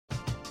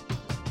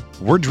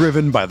We're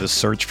driven by the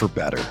search for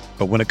better.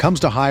 But when it comes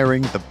to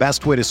hiring, the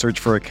best way to search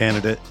for a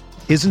candidate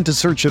isn't to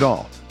search at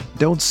all.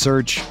 Don't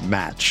search,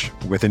 match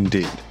with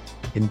Indeed.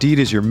 Indeed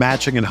is your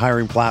matching and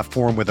hiring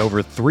platform with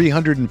over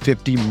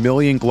 350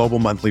 million global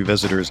monthly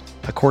visitors,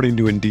 according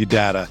to Indeed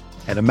data,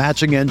 and a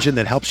matching engine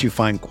that helps you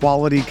find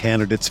quality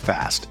candidates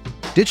fast.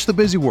 Ditch the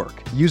busy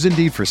work. Use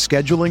Indeed for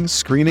scheduling,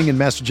 screening, and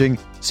messaging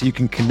so you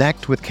can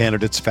connect with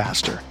candidates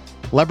faster.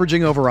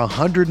 Leveraging over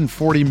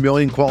 140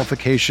 million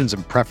qualifications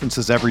and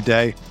preferences every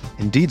day,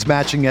 Indeed's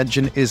matching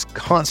engine is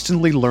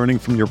constantly learning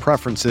from your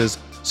preferences,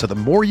 so the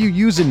more you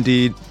use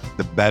Indeed,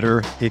 the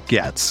better it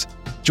gets.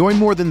 Join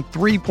more than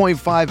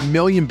 3.5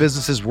 million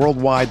businesses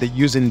worldwide that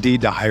use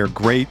Indeed to hire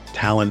great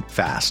talent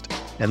fast.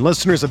 And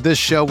listeners of this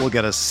show will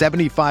get a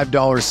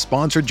 $75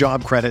 sponsored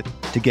job credit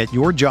to get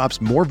your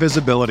jobs more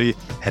visibility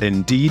at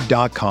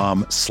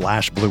Indeed.com/Blue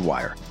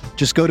Wire.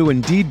 Just go to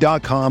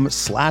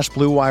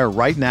Indeed.com/Blue Wire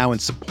right now and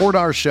support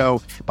our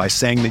show by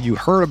saying that you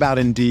heard about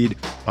Indeed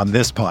on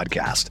this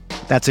podcast.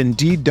 That's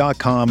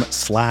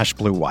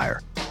Indeed.com/Blue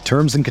Wire.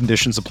 Terms and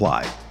conditions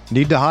apply.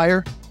 Need to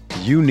hire?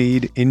 You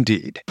need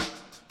Indeed.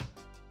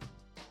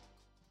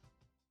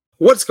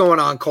 What's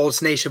going on,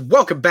 Colts Nation?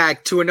 Welcome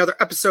back to another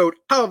episode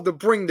of the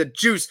Bring the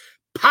Juice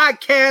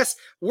podcast.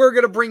 We're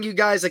going to bring you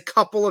guys a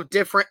couple of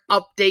different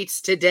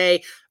updates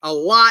today. A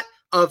lot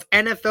of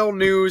NFL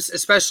news,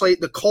 especially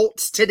the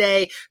Colts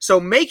today. So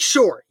make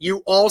sure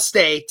you all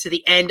stay to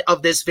the end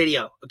of this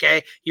video,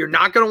 okay? You're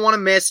not going to want to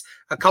miss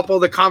a couple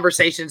of the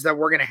conversations that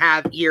we're going to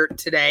have here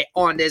today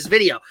on this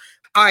video.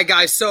 All right,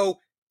 guys.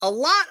 So a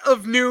lot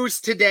of news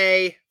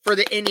today for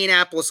the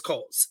Indianapolis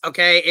Colts,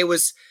 okay? It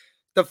was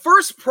the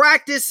first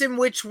practice in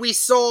which we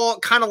saw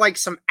kind of like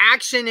some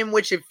action in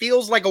which it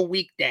feels like a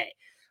weekday.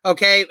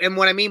 Okay, and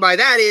what I mean by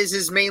that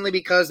is mainly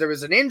because there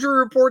was an injury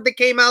report that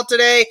came out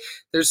today.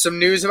 There's some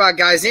news about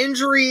guys'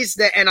 injuries,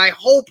 and I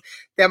hope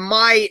that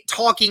my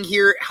talking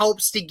here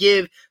helps to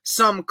give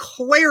some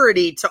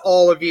clarity to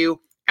all of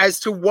you as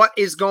to what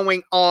is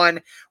going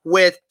on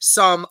with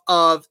some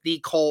of the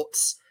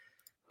Colts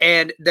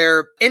and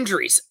their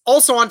injuries.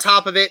 Also on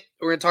top of it,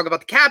 we're going to talk about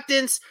the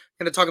captains,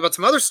 going to talk about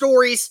some other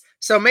stories.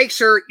 So make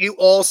sure you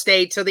all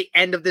stay till the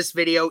end of this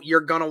video.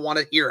 You're going to want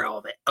to hear all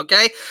of it,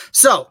 okay?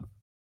 So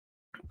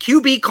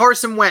QB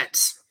Carson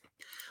Wentz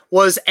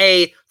was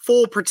a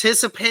full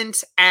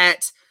participant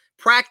at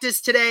practice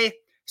today.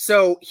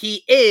 So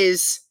he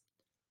is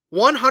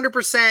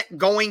 100%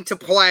 going to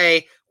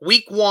play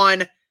week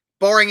 1,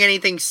 barring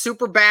anything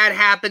super bad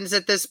happens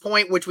at this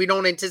point, which we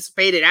don't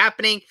anticipate it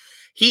happening.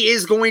 He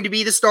is going to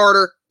be the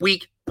starter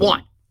week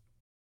 1.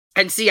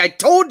 And see, I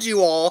told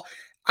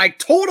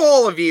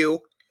all of you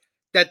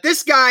that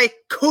this guy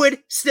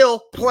could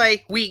still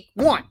play week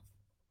 1.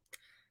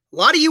 A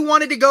lot of you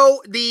wanted to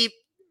go the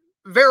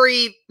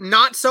very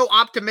not so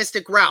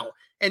optimistic route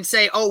and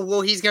say, oh,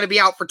 well, he's going to be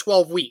out for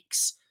 12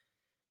 weeks.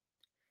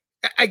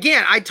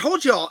 Again, I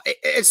told y'all,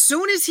 as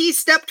soon as he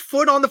stepped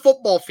foot on the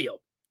football field,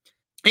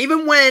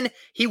 even when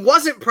he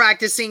wasn't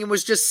practicing and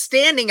was just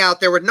standing out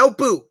there with no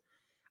boot,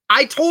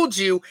 I told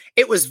you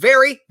it was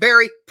very,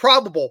 very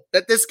probable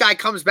that this guy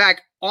comes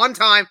back on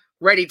time,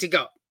 ready to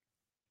go.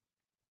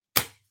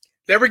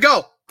 There we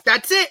go.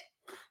 That's it.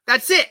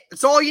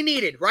 That's all you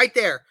needed right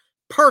there.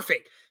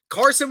 Perfect.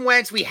 Carson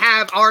Wentz, we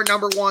have our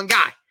number 1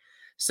 guy.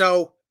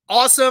 So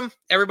awesome.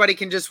 Everybody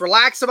can just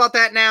relax about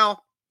that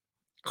now.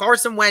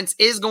 Carson Wentz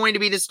is going to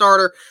be the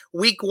starter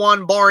week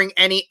 1, barring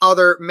any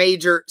other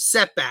major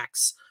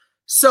setbacks.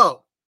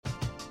 So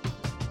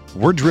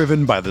We're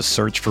driven by the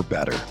search for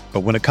better.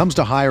 But when it comes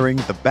to hiring,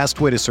 the best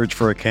way to search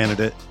for a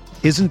candidate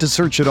isn't to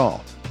search at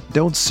all.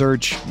 Don't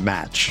search,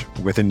 match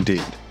with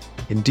Indeed.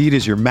 Indeed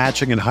is your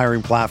matching and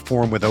hiring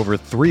platform with over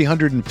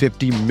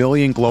 350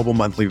 million global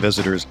monthly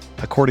visitors,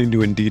 according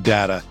to Indeed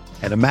data,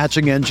 and a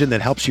matching engine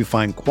that helps you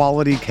find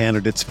quality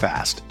candidates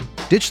fast.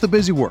 Ditch the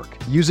busy work.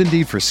 Use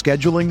Indeed for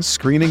scheduling,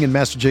 screening, and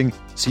messaging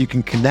so you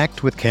can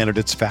connect with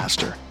candidates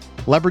faster.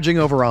 Leveraging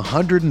over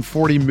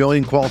 140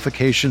 million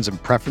qualifications and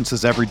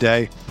preferences every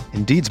day,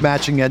 Indeed's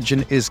matching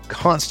engine is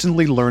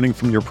constantly learning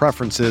from your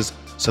preferences,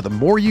 so the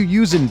more you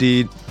use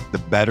Indeed, the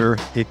better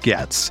it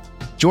gets.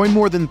 Join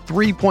more than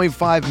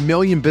 3.5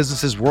 million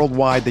businesses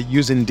worldwide that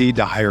use Indeed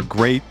to hire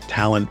great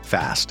talent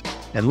fast.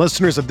 And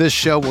listeners of this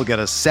show will get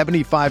a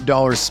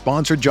 $75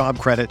 sponsored job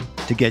credit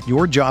to get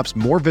your jobs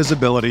more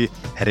visibility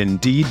at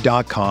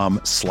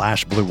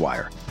Indeed.com/Blue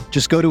Wire.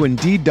 Just go to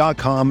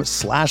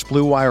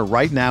Indeed.com/Blue Wire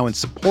right now and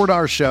support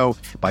our show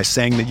by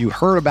saying that you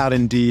heard about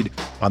Indeed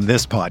on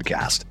this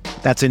podcast.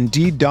 That's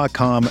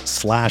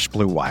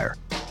Indeed.com/Blue Wire.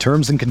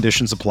 Terms and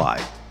conditions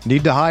apply.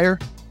 Need to hire?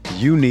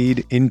 You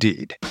need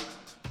Indeed.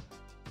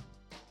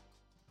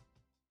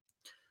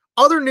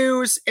 Other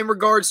news in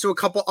regards to a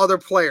couple other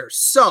players.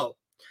 So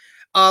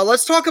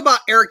let's talk about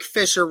Eric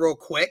Fisher real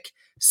quick.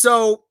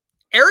 So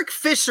Eric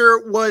Fisher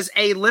was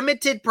a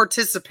limited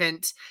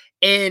participant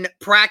in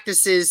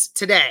practices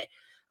today.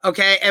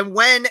 Okay. And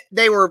when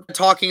they were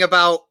talking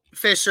about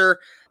Fisher,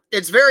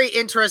 it's very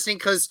interesting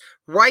because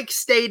Reich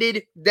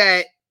stated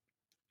that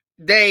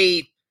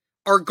they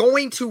are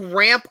going to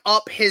ramp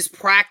up his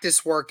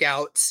practice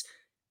workouts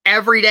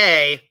every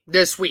day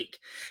this week.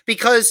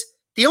 Because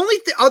the only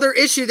other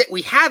issue that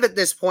we have at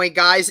this point,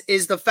 guys,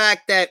 is the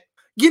fact that,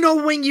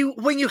 when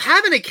you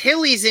have an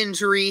Achilles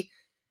injury,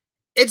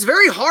 it's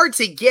very hard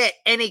to get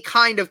any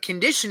kind of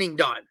conditioning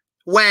done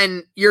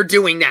when you're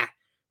doing that,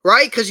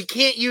 right? Because you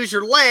can't use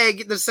your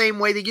leg the same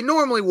way that you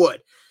normally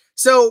would.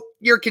 So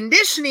your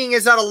conditioning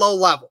is at a low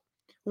level,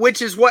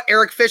 which is what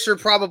Eric Fisher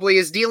probably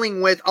is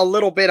dealing with a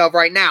little bit of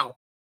right now.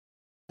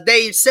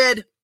 They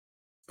said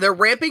they're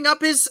ramping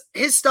up his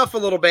stuff a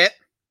little bit.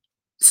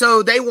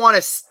 So they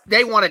want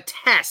to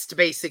test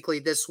basically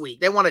this week.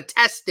 They want to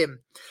test him,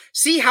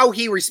 see how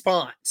he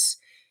responds.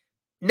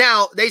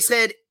 Now, they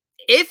said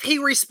if he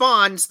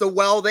responds the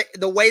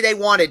way they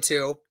wanted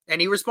to, and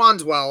he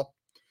responds well,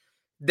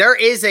 there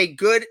is a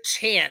good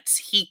chance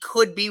he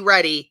could be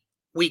ready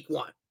week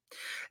 1.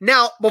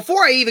 Now,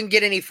 before I even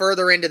get any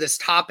further into this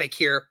topic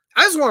here,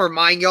 I just want to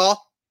remind y'all,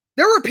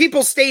 there were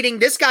people stating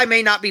this guy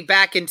may not be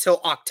back until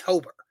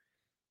October.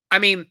 I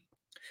mean,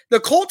 the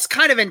Colts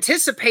kind of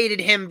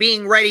anticipated him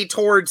being ready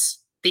towards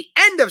the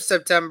end of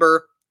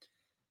September,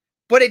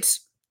 but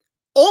it's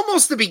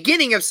almost the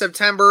beginning of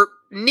September,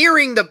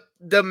 nearing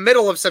the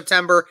middle of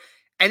September,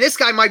 and this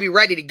guy might be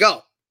ready to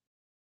go.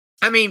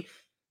 I mean,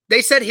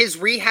 they said his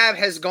rehab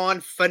has gone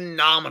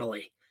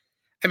phenomenally.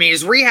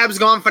 His rehab's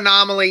gone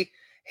phenomenally.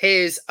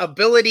 His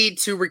ability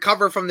to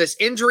recover from this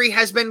injury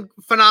has been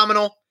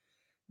phenomenal.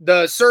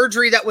 The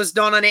surgery that was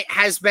done on it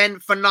has been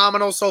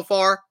phenomenal so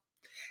far.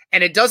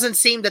 And it doesn't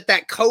seem that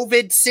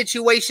COVID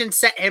situation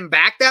set him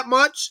back that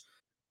much.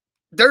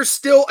 There's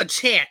still a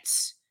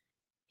chance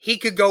he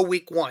could go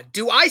week 1.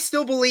 Do I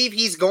still believe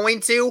he's going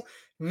to?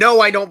 No,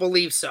 I don't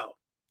believe so.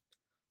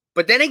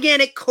 But then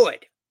again, it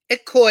could.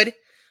 It could.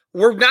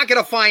 We're not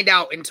going to find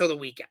out until the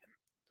weekend.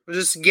 We'll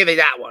just give it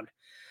that one.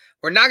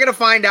 We're not going to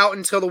find out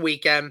until the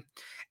weekend.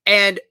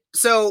 And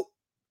so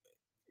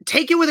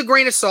take it with a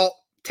grain of salt.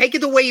 Take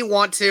it the way you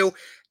want to.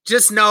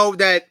 Just know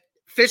that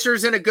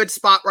Fisher's in a good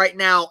spot right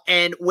now,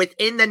 and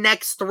within the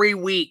next 3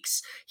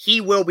 weeks,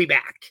 he will be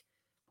back.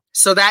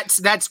 So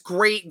that's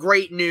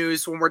great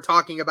news when we're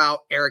talking about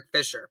Eric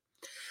Fisher.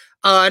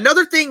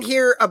 Another thing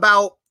here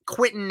about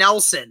Quenton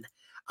Nelson.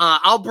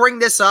 I'll bring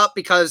this up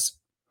because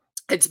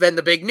it's been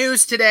the big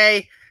news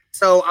today,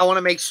 so I want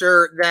to make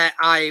sure that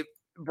I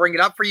bring it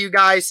up for you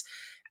guys.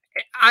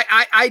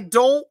 I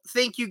don't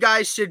think you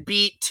guys should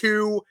be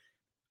too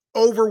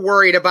over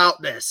worried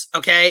about this,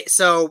 okay?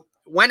 So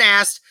when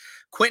asked,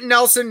 Quenton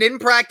Nelson didn't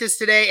practice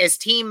today as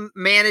team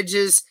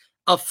manages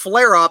a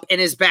flare-up in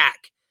his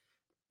back.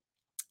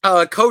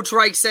 Coach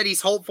Reich said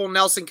he's hopeful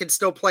Nelson can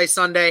still play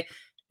Sunday.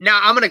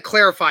 Now, I'm going to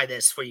clarify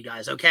this for you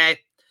guys, okay?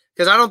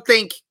 Because I don't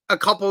think a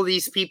couple of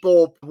these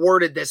people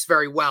worded this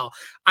very well.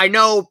 I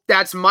know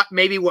that's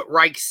maybe what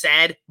Reich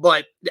said,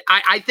 but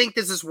I think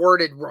this is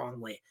worded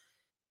wrongly.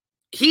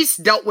 He's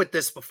dealt with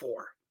this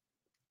before,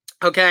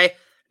 okay?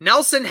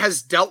 Nelson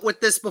has dealt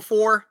with this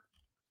before.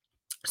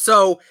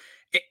 So,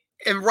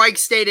 and Reich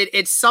stated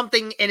it's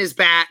something in his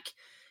back.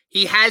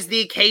 He has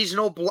the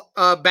occasional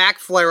back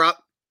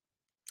flare-up.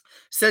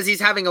 Says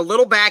he's having a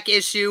little back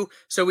issue,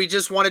 so we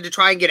just wanted to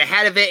try and get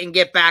ahead of it and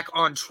get back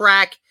on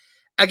track.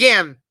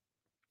 Again,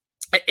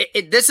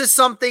 this is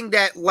something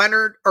that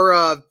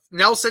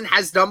Nelson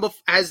has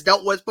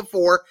dealt with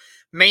before,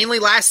 mainly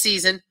last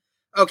season.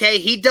 Okay,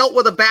 he dealt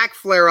with a back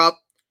flare-up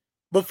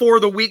before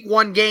the week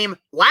 1 game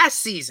last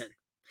season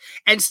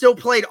and still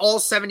played all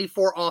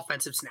 74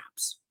 offensive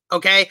snaps.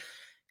 Okay,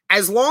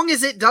 as long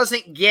as it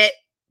doesn't get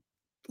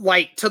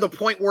to the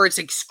point where it's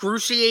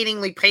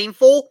excruciatingly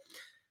painful,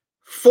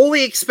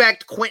 fully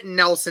expect Quenton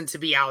Nelson to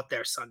be out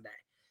there Sunday.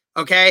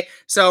 Okay,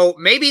 so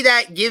maybe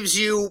that gives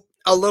you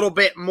a little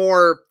bit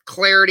more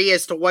clarity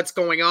as to what's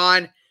going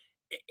on.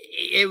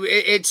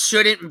 It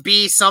shouldn't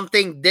be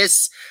something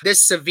this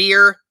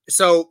severe.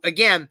 So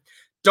again,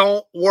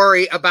 don't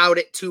worry about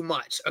it too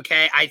much.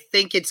 Okay, I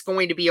think it's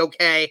going to be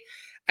okay.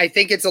 I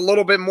think it's a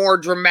little bit more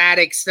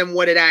dramatic than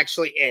what it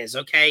actually is.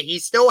 Okay, he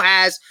still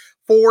has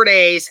 4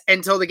 days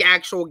until the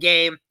actual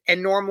game,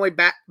 and normally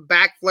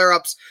back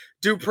flare-ups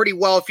do pretty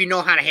well if you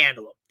know how to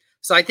handle them.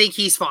 So I think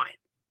he's fine.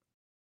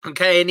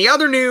 Okay, in the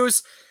other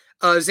news,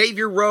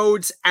 Xavier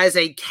Rhodes as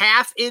a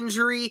calf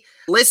injury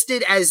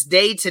listed as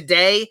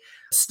day-to-day.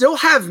 Still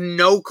have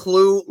no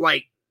clue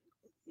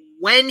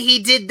when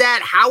he did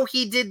that, how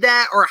he did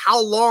that, or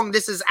how long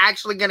this is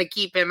actually going to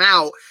keep him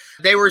out.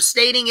 They were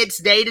stating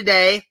it's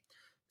day-to-day.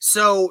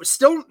 So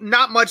still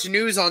not much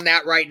news on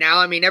that right now.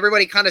 I mean,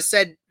 everybody kind of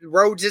said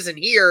Rhodes isn't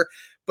here,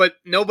 but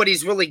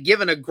nobody's really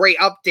given a great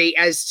update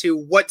as to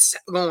what's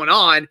going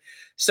on.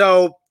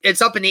 So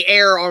it's up in the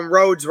air on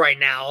Rhodes right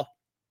now.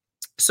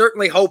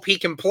 Certainly hope he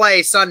can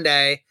play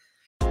Sunday.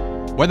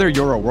 Whether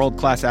you're a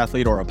world-class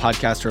athlete or a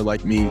podcaster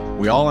like me,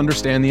 we all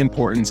understand the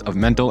importance of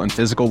mental and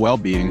physical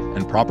well-being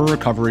and proper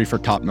recovery for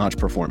top-notch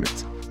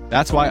performance.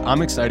 That's why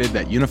I'm excited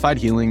that Unified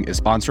Healing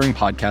is sponsoring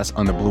podcasts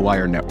on the Blue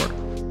Wire Network.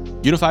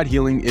 Unified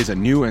Healing is a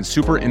new and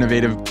super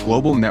innovative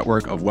global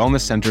network of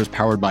wellness centers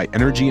powered by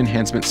Energy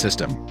Enhancement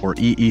System, or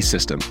EE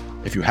System.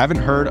 If you haven't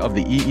heard of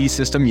the EE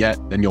System yet,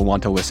 then you'll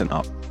want to listen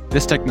up.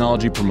 This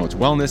technology promotes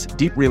wellness,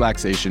 deep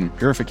relaxation,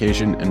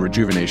 purification, and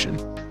rejuvenation.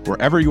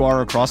 Wherever you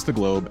are across the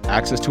globe,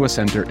 access to a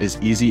center is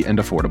easy and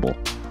affordable.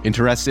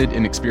 Interested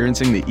in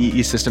experiencing the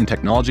EE System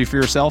technology for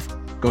yourself?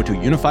 Go to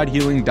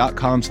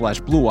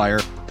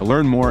unifiedhealing.com/bluewire to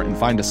learn more and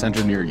find a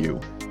center near you.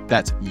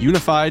 That's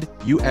unified,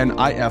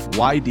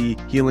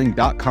 UNIFYD,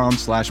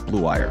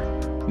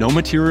 healing.com/bluewire. No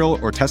material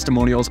or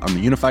testimonials on the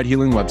Unified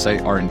Healing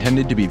website are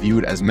intended to be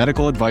viewed as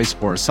medical advice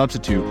or a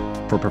substitute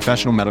for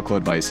professional medical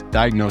advice,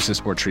 diagnosis,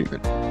 or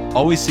treatment.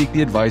 Always seek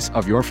the advice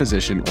of your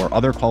physician or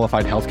other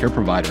qualified healthcare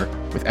provider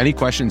with any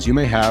questions you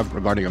may have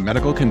regarding a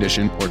medical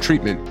condition or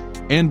treatment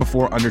and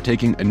before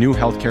undertaking a new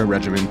healthcare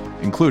regimen,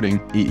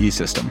 including EE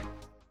System.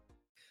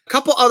 A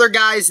couple other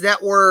guys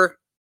that were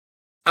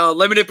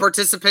limited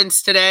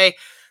participants today,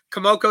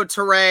 Kamoko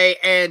Toure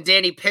and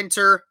Danny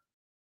Pinter.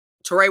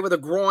 Toure with a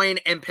groin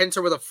and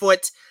Pinter with a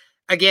foot.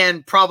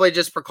 Again, probably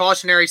just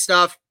precautionary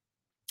stuff.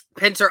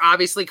 Pinter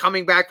obviously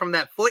coming back from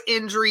that foot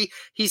injury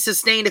he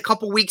sustained a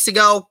couple weeks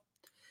ago.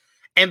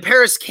 And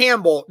Paris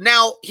Campbell.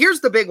 Now, here's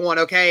the big one,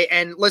 okay?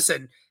 And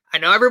listen, I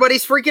know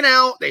everybody's freaking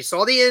out. They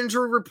saw the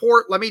injury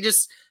report. Let me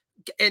just,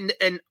 and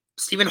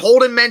Stephen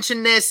Holden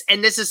mentioned this,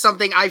 and this is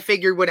something I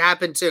figured would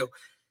happen too,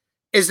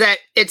 is that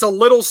it's a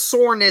little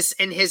soreness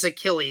in his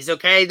Achilles,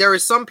 okay? There are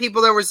some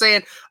people that were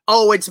saying,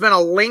 oh, it's been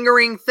a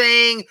lingering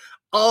thing.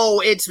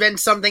 Oh, it's been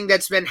something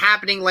that's been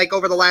happening like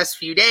over the last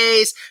few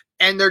days,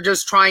 and they're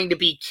just trying to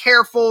be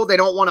careful. They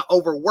don't want to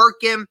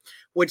overwork him,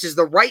 which is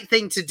the right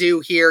thing to do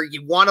here.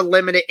 You want to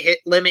limit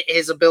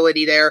his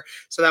ability there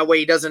so that way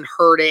he doesn't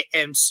hurt it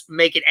and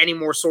make it any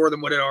more sore than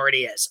what it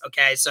already is,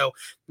 okay? So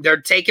they're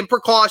taking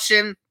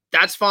precaution.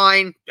 That's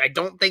fine. I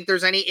don't think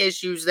there's any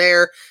issues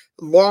there,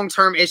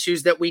 long-term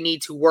issues that we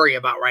need to worry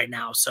about right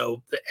now.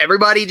 So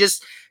everybody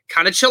just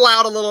kind of chill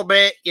out a little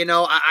bit. You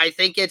know, I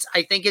think it's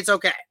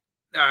okay.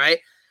 All right.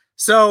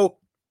 So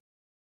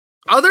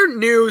other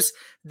news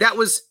that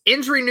was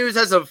injury news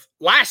as of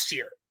last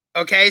year.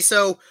 Okay.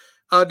 So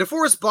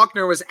DeForest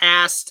Buckner was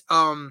asked,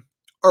 he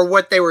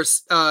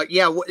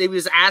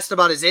was asked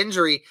about his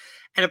injury,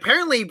 and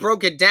apparently he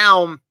broke it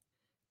down,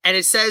 and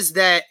it says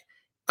that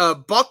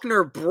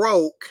Buckner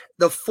broke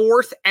the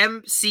fourth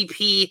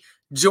MCP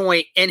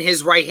joint in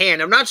his right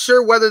hand. I'm not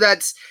sure whether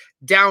that's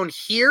down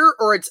here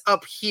or it's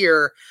up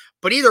here,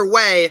 but either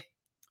way,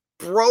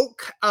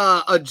 broke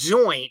a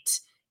joint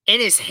in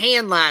his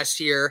hand last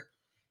year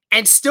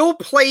and still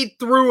played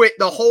through it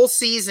the whole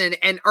season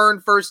and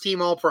earned first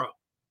team All-Pro.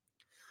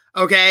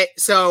 Okay,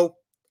 so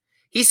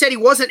he said he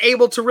wasn't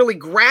able to really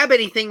grab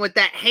anything with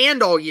that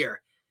hand all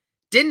year.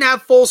 Didn't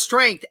have full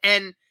strength.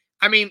 And,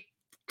 I mean,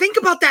 think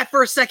about that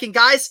for a second,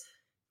 guys.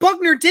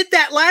 Buckner did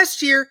that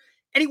last year,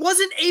 and he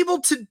wasn't able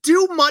to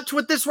do much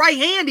with this right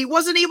hand. He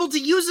wasn't able to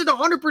use it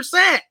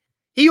 100%.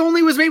 He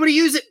only was able to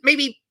use it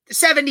maybe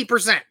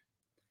 70%.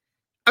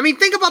 I mean,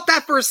 think about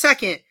that for a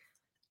second.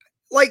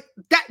 Like,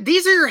 that,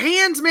 these are your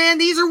hands, man.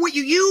 These are what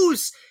you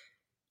use.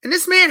 And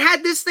this man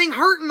had this thing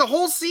hurting the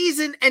whole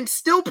season and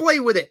still play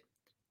with it.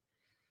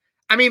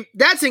 I mean,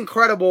 that's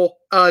incredible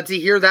to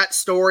hear that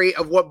story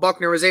of what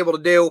Buckner was able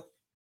to do.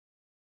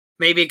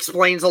 Maybe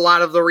explains a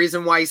lot of the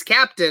reason why he's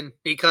captain,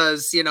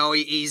 because, you know,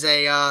 he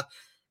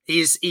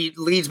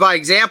leads by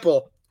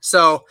example.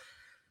 So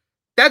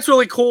that's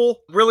really cool.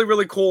 Really,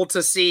 really cool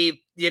to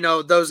see, you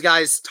know, those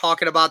guys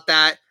talking about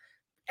that.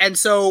 And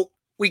so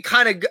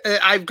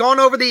I've gone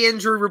over the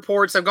injury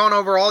reports. I've gone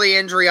over all the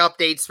injury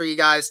updates for you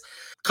guys.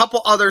 A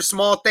couple other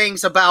small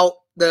things about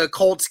the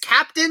Colts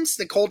captains.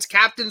 The Colts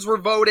captains were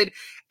voted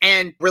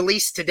and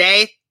released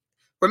today.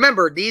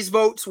 Remember, these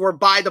votes were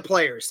by the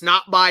players,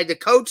 not by the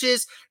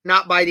coaches,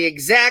 not by the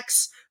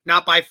execs,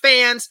 not by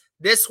fans.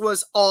 This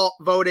was all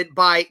voted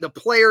by the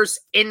players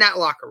in that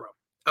locker room,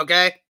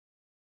 okay?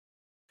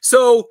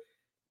 So,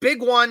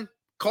 big one,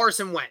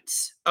 Carson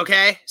Wentz,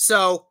 okay?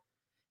 So,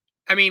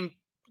 I mean,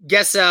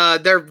 guess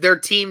their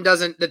team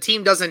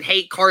doesn't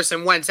hate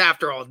Carson Wentz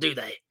after all, do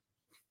they?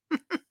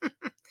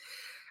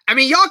 I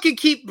mean, y'all can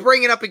keep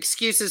bringing up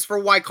excuses for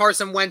why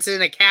Carson Wentz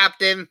isn't a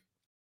captain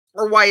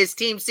or why his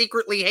team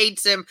secretly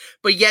hates him,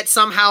 but yet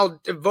somehow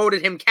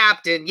voted him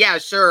captain. Yeah,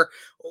 sure.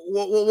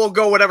 We'll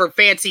go whatever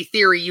fancy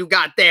theory you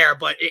got there,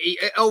 but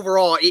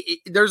overall,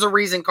 there's a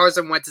reason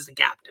Carson Wentz is a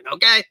captain,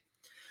 okay?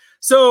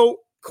 So,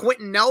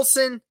 Quentin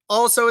Nelson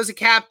also is a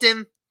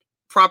captain.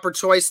 Proper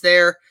choice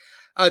there.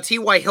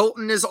 T.Y.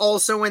 Hilton is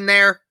also in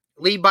there.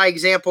 Lead by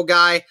example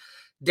guy.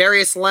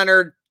 Darius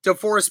Leonard,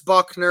 DeForest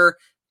Buckner,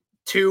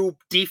 two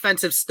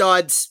defensive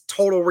studs.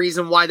 Total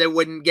reason why they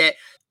wouldn't get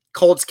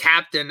Colts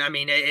captain. I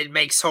mean, it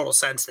makes total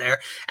sense there.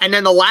 And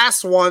then the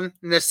last one,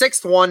 and the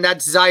sixth one,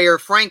 that's Zaire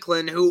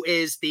Franklin, who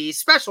is the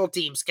special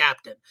teams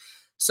captain.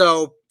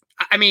 So,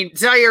 I mean,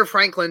 Zaire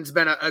Franklin's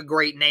been a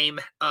great name,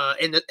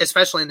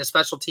 especially in the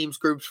special teams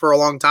groups for a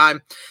long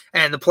time.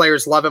 And the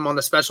players love him on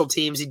the special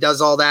teams. He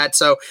does all that.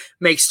 So,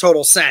 makes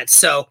total sense.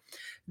 So,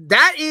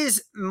 that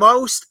is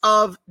most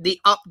of the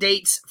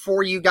updates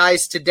for you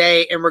guys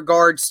today in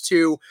regards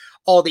to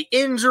all the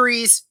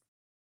injuries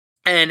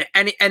and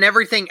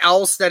everything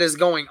else that is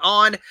going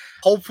on.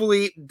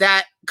 Hopefully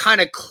that kind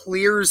of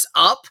clears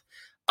up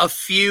a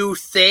few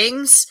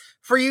things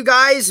for you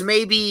guys.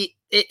 Maybe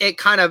it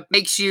kind of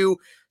makes you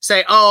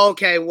say, oh,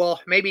 okay, well,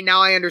 maybe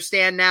now I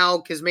understand now,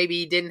 because maybe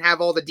you didn't have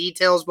all the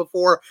details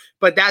before,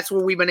 but that's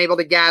what we've been able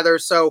to gather.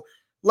 So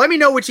let me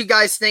know what you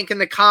guys think in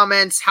the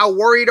comments. How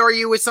worried are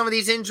you with some of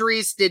these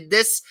injuries? Did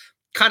this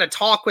kind of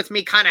talk with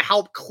me kind of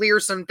help clear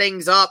some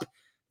things up?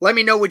 Let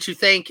me know what you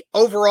think.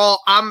 Overall,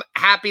 I'm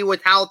happy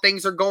with how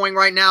things are going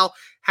right now.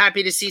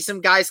 Happy to see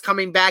some guys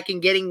coming back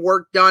and getting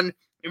work done.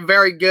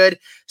 Very good.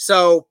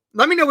 So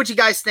let me know what you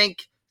guys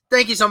think.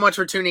 Thank you so much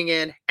for tuning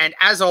in. And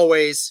as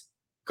always,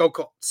 go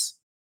Colts.